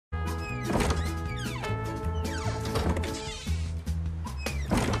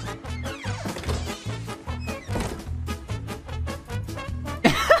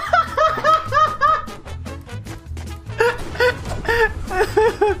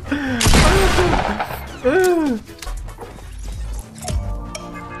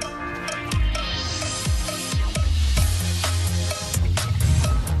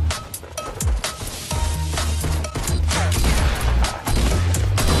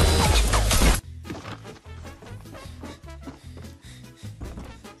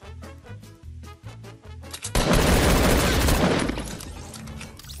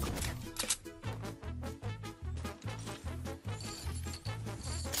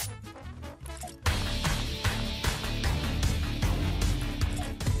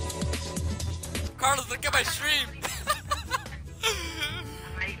Carlos, look at my stream!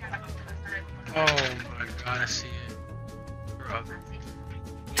 Oh my god, I see it. Bro.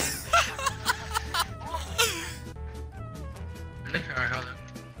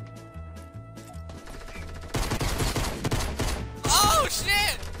 Oh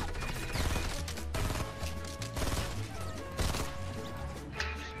shit!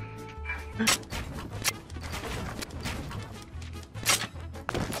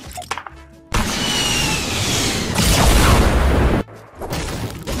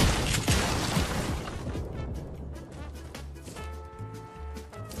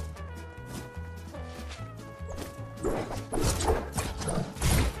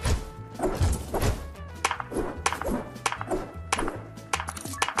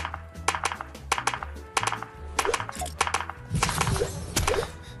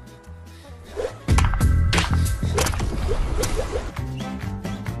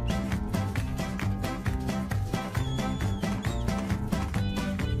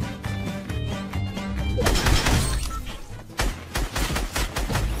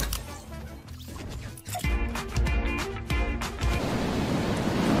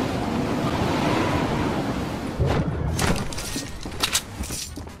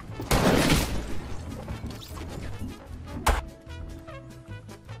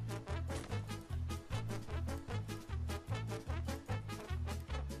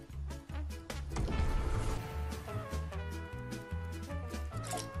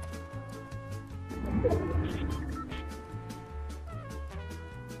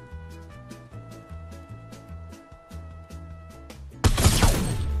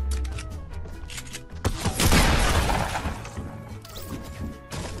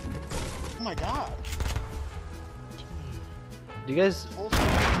 Oh my god. You guys...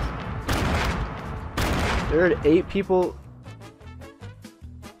 There are 8 people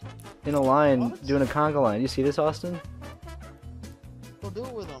in a line doing a conga line. You see this, Austin? Go do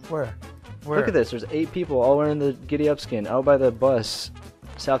it with them. Where? Look at this. There's 8 people all wearing the giddy up skin out by the bus,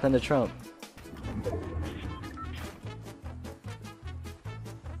 south end of Trump.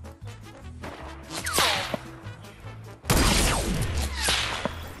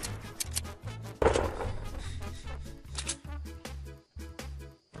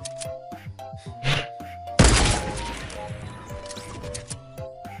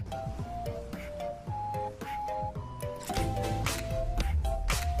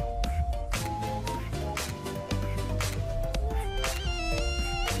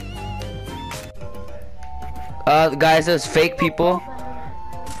 Guys, there's fake people.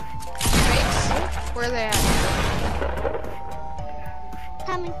 Fakes? Where are they at?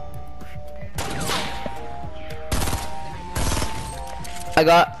 Coming. I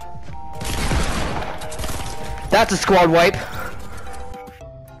got... That's a squad wipe.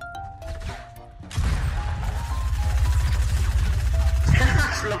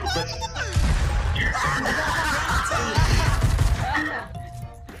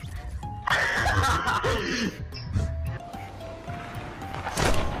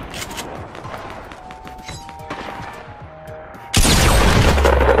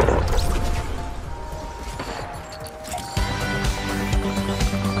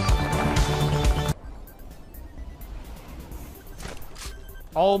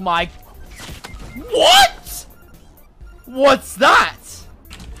 Oh my... What?! What's that?!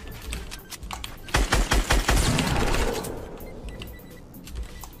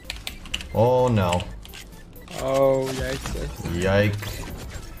 Oh no. Oh, yikes. Yikes.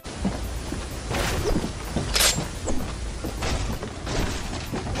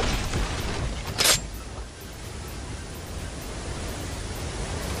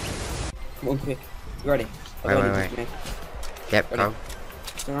 One quick. You ready? Wait. Yep, Ready? go.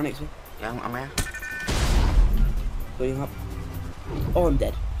 Stand right next to me. Yeah, I'm here. Going up. Oh, I'm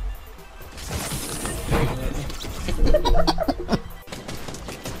dead.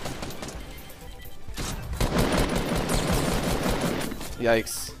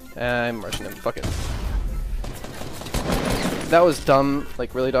 Yikes. I'm rushing him. Fuck it. That was dumb.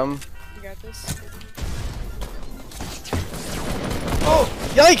 Like, really dumb. You got this? Oh!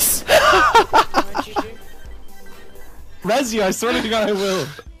 Yikes! Resi, I swear to God I will.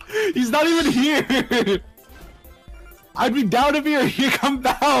 He's not even here. I'd be down if he come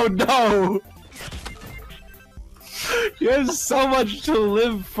down. No. He has so much to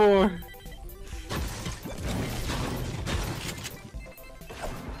live for.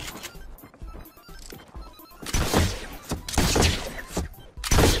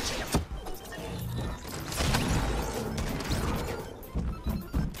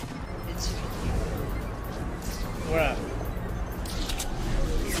 Where?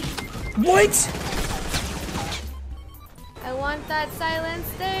 What? I want that silence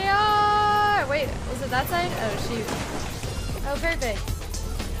there. Wait, was it that side? Oh shoot. Oh perfect.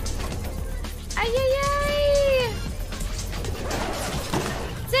 Ay ay ay!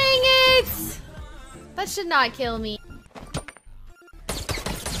 Dang it! That should not kill me.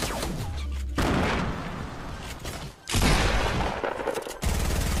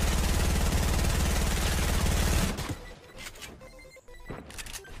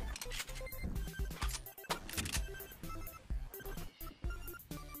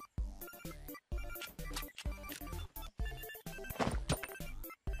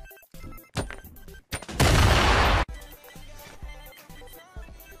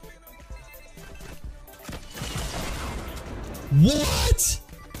 What?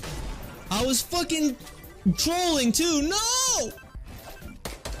 I was fucking trolling too. No!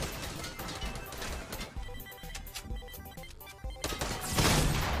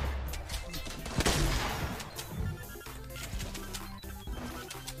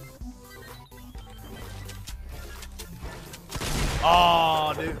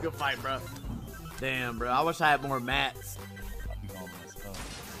 Oh, dude, good fight, bro. Damn, bro. I wish I had more mats.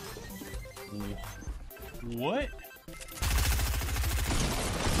 What?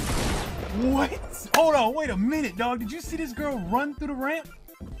 What? Hold on, wait a minute, dog. Did you see this girl run through the ramp?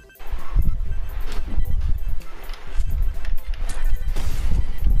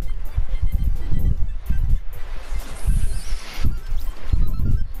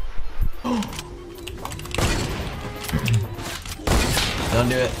 Don't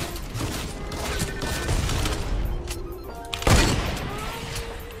do it.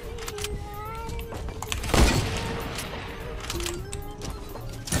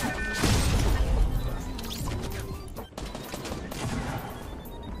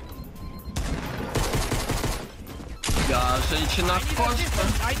 Się na kostce.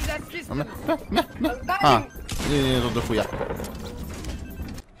 A, nie, to do chuja.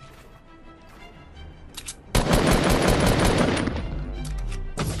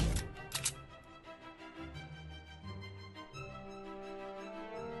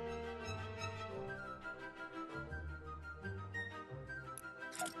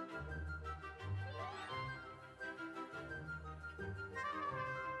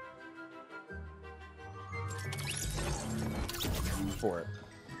 For it.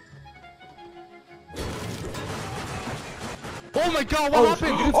 Oh my god, what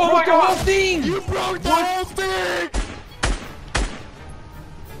happened? You Oh my broke the whole god! thing! You broke the whole thing!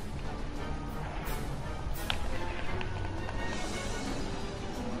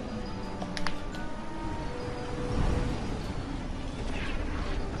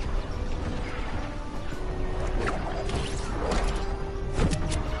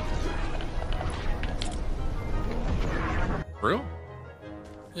 Real?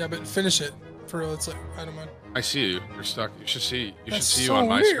 Yeah, but finish it. For real, it's like, I don't mind. I see you. You're stuck. You should see. You should see you so on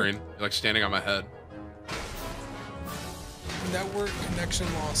my weird. screen. You're like standing on my head. Network connection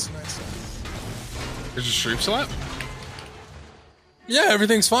lost. Nice. Is your stream still up? Yeah,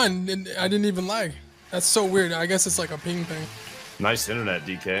 everything's fine. And I didn't even lag. That's so weird. I guess it's like a ping thing. Nice internet,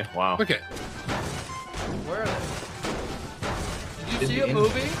 DK. Wow. Okay. Where are they? Did you see a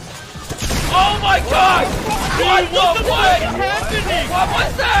movie? Oh my god! What the fuck is happening? What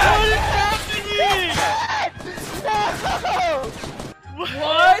was that? What is happening? No! What?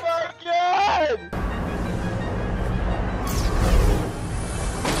 Oh my god!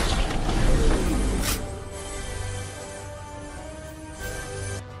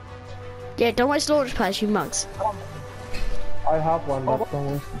 Yeah, don't waste launch pads, you mugs. I have one, but don't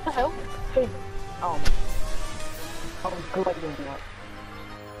worry. What the hell? Oh. I was collecting that.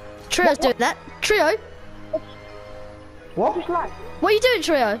 Trio's doing that. Trio? What? What are you doing,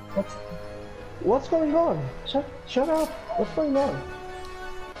 Trio? What's going on? Shut up. What's going on?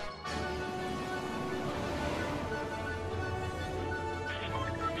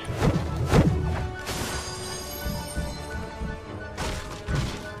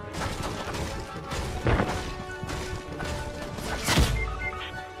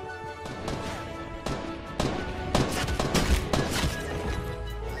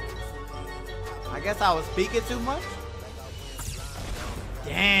 guess I was speaking too much.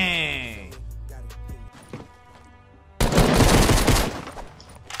 Dang.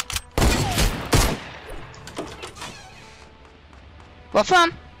 What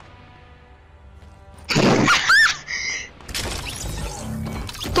from?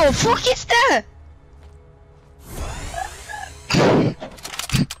 The fuck is that?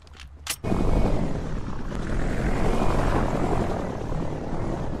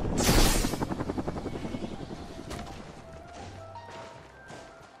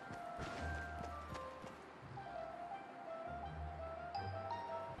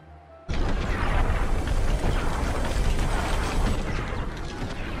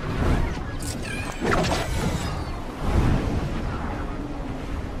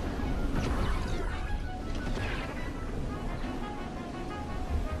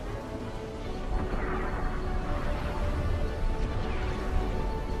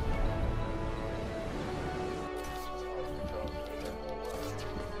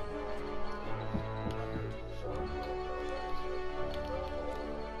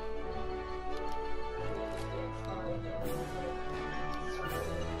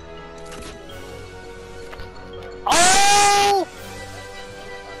 Oh!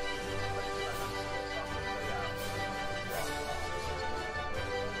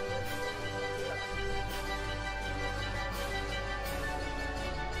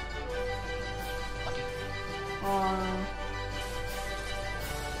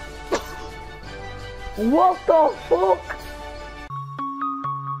 What the fuck?